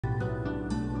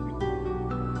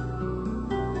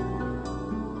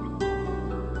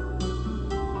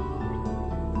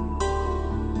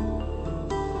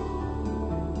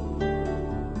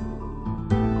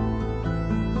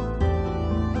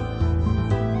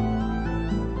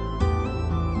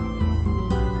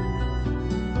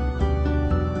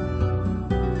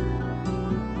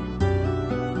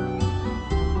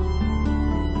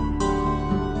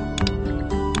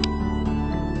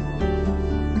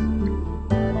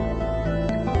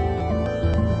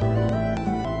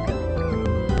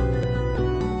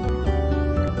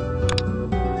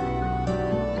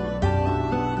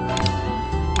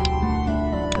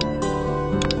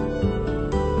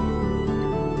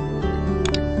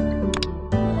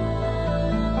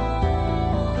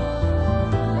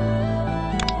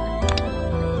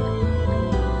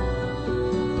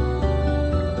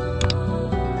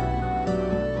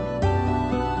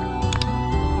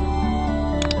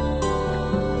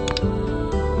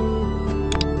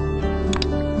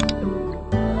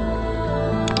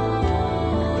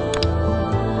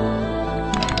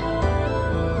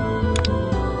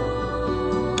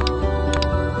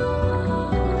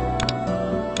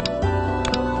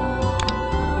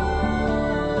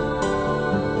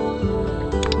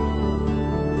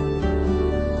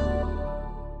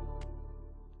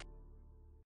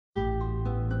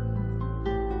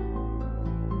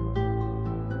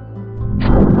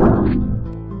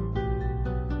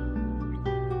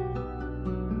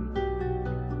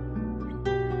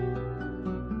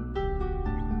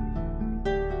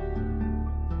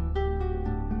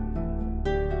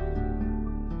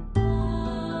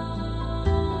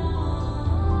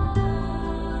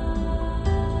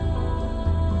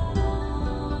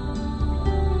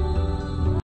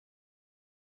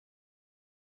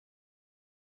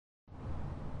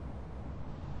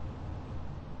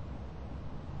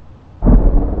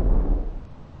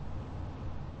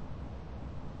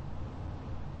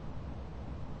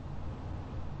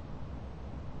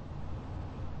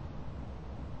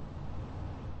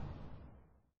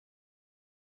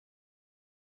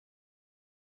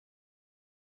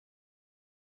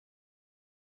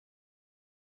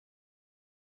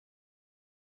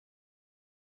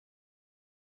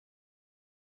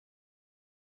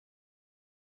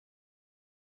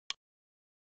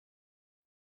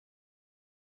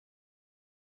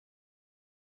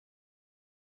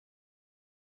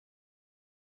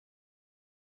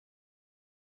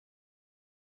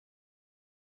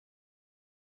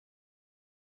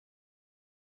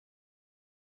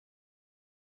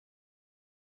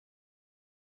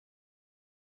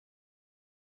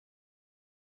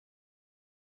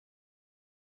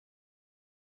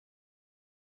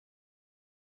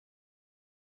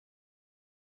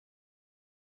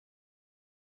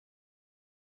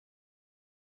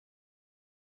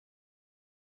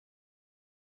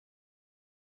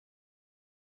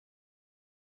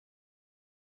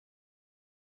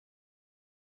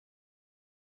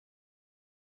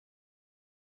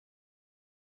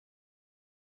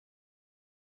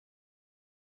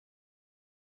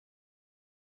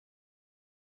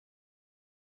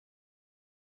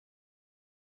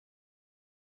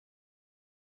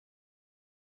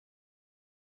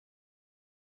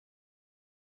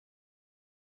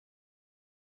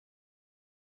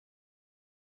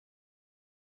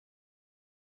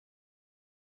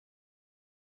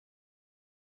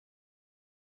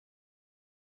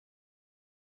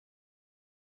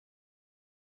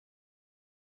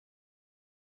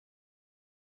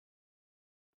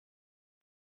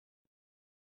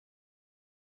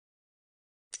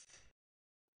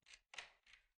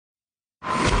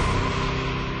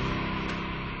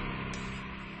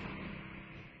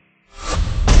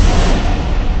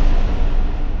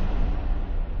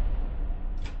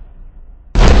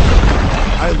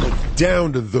I look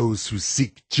down to those who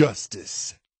seek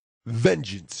justice.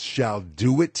 Vengeance shall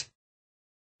do it.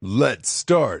 Let's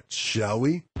start, shall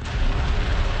we?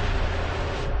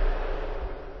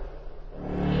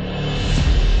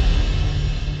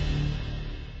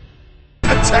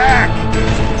 Attack!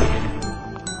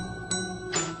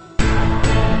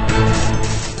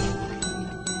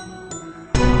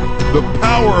 The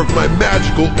power of my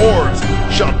magical orbs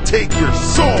shall take your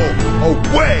soul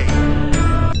away!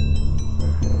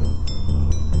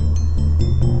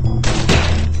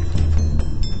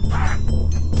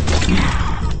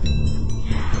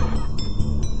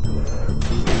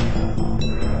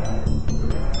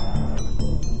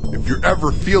 If you're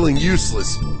ever feeling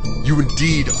useless, you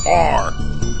indeed are.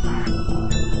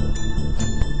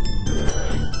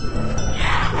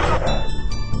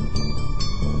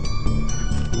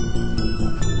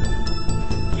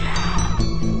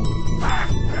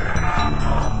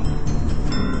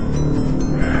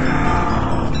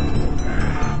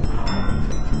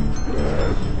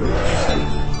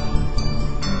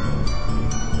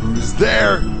 Who's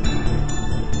there?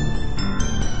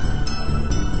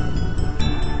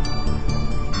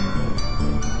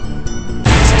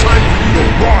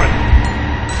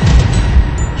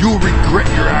 You'll regret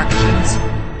your actions.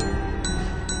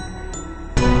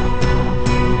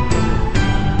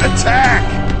 Attack!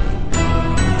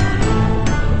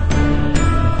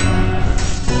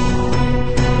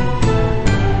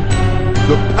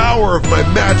 The power of my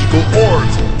magical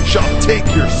orbs shall take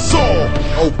your soul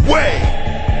away!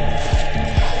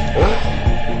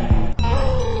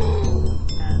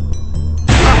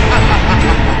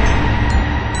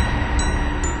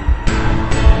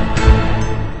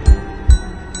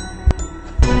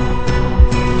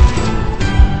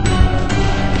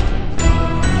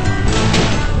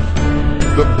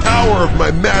 The power of my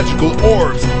magical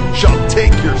orbs shall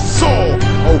take your soul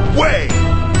away!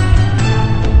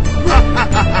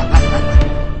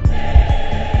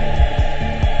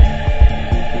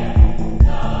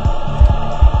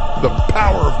 The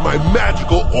power of my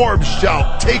magical orbs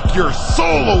shall take your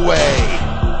soul away!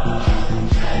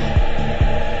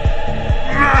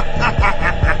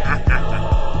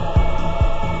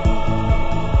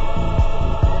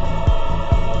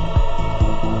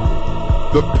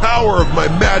 The power of my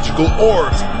magical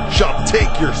orbs shall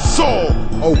take your soul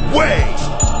away!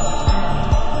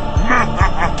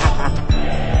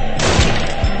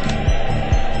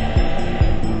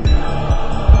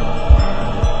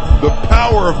 The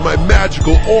power of my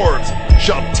magical orbs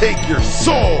shall take your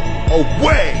soul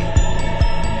away!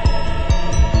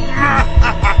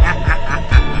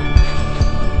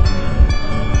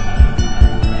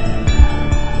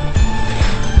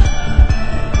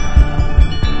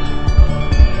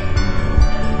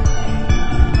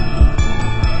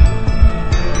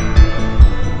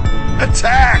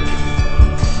 Attack!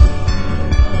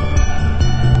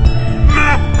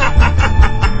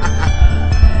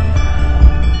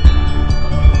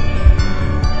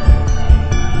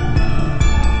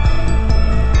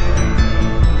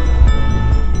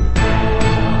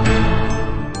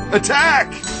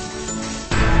 Attack!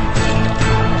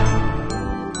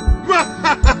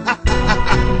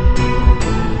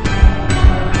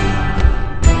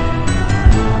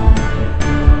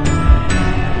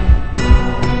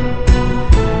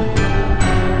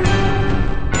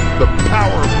 The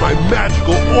power of my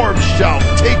magical orb shall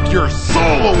take your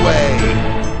soul away!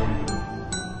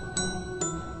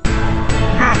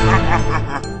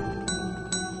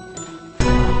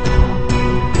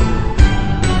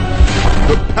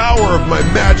 The power of my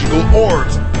magical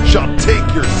orbs shall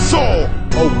take your soul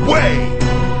away!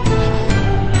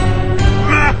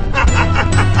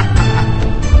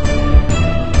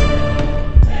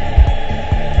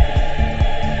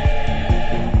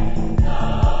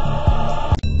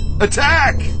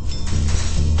 Attack!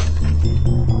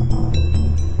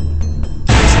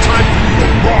 It's time for you to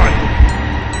run!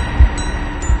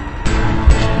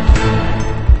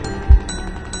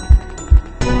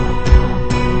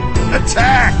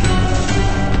 Attack!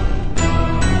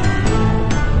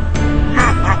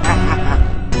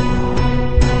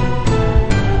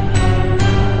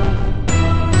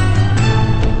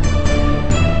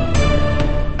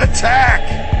 Attack!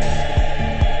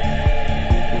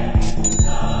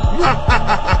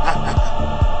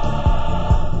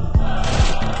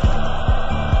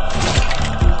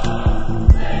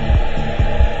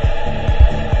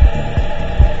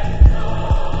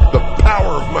 The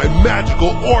power of my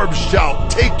magical orb shall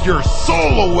take your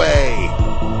soul away!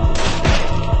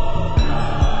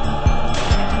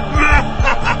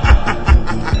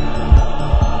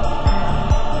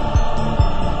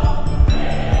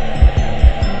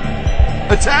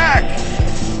 Attack!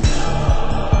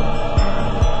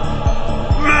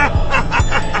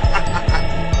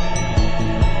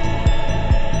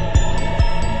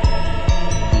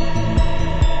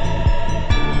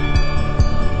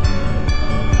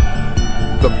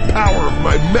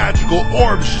 my magical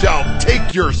orb shall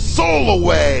take your soul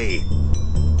away!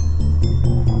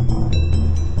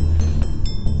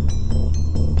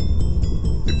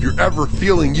 If you're ever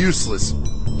feeling useless,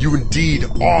 you indeed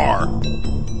are.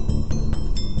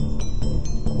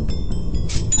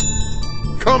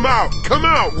 Come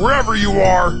out, wherever you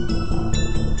are!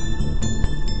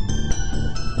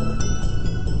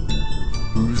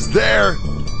 Who's there?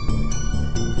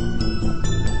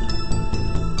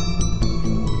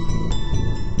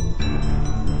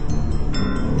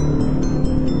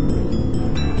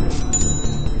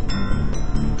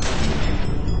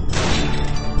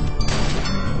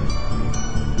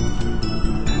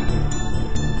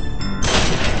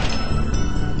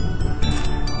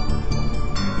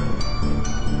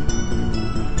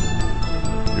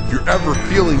 If you're ever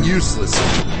feeling useless,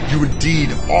 you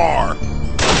indeed are.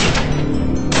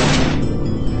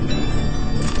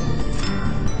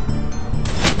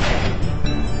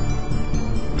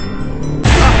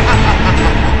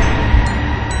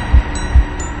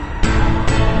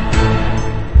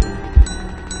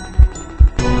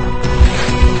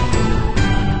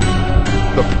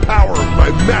 The power of my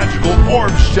magical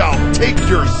orb shall take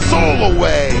your soul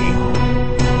away!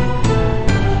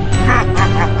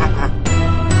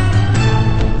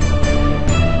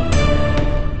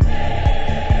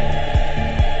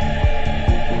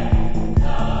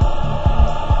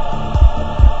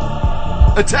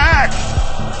 Attack!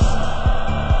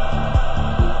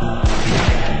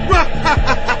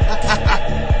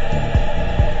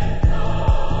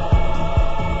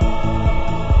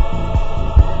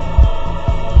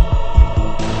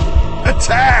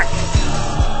 Attack!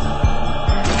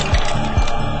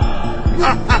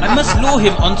 I must lure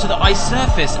him onto the ice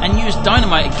surface and use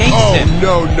dynamite against him.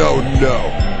 Oh,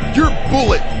 no. Your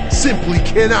bullet simply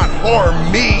cannot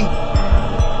harm me!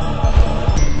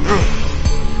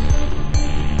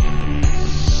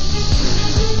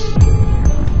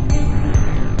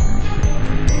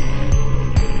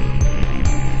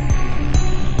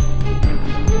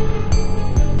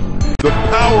 The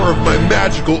power of my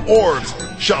magical orbs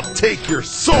shall take your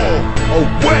soul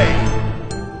away!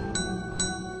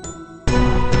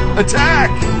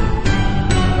 Attack!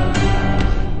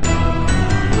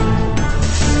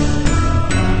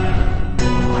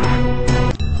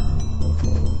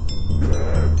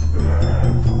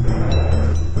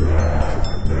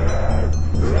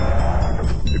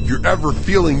 If you're ever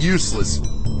feeling useless,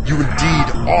 you indeed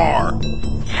are.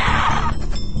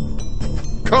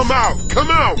 Come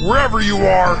out, wherever you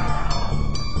are!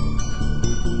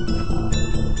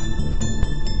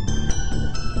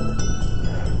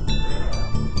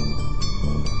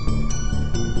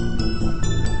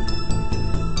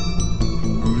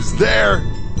 Who's there?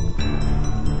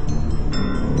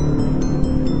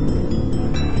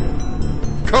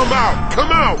 Come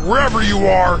out, wherever you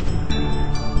are!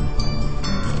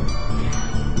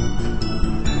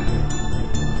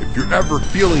 If you're ever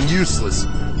feeling useless,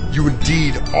 you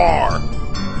indeed are.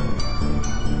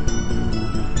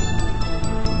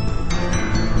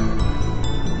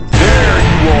 There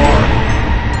you are.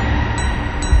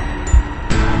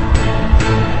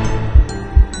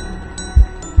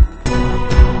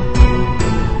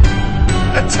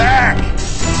 Attack!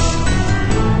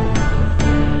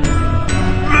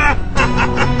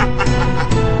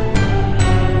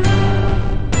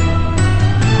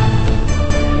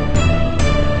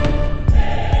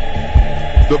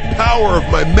 The power of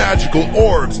my magical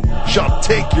orbs shall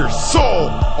take your soul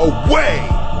away!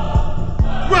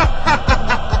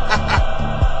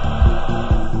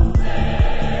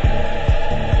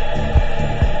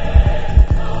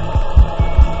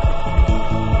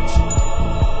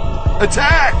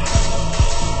 Attack!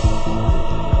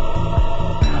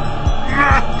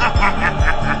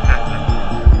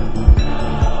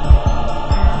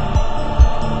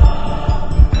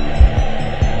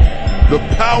 The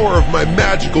power of my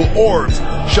magical orbs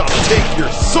shall take your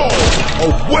soul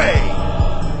away!